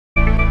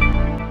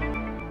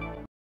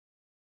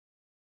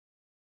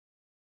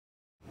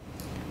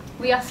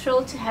We are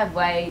thrilled to have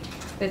Wayde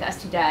with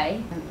us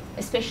today,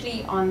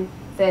 especially on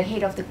the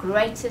head of the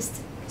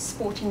greatest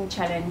sporting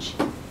challenge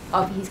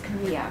of his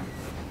career.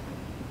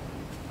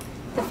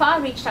 Defy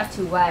reached out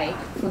to Wayde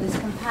for this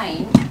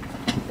campaign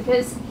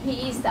because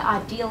he is the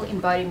ideal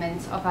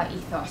embodiment of our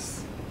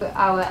ethos,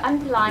 our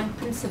underlying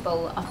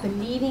principle of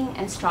believing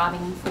and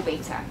striving for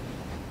better.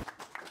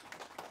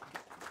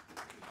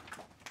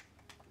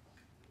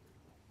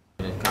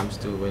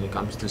 When it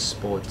comes to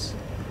sports,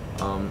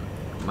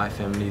 my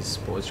family is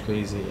sports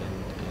crazy,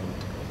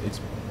 and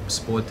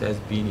sport has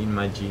been in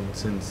my genes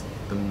since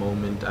the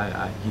moment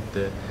I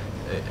hit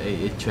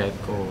a track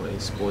or a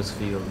sports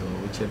field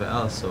or whichever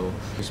else. So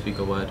to speak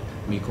about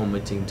me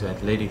committing to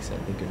athletics, I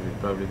think it would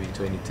probably be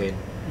 2010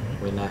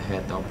 when I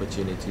had the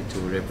opportunity to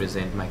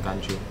represent my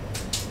country,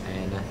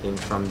 and I think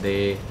from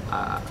there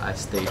I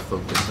stayed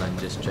focused on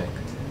just track.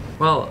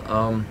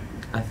 Well,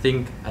 I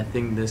think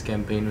this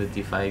campaign with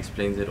Defy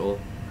explains it all.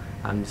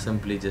 I'm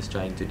simply just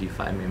trying to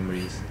defy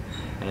memories,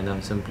 and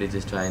I'm simply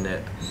just trying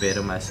to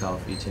better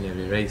myself each and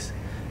every race.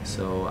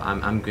 So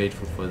I'm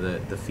grateful for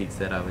the feats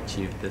that I've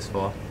achieved this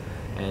far,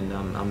 and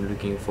I'm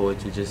looking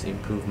forward to just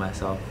improve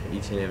myself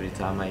each and every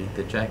time I hit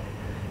the track,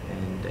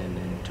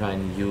 and trying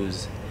to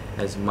use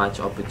as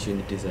much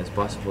opportunities as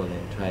possible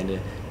and trying to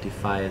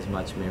defy as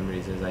much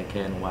memories as I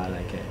can while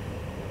I can.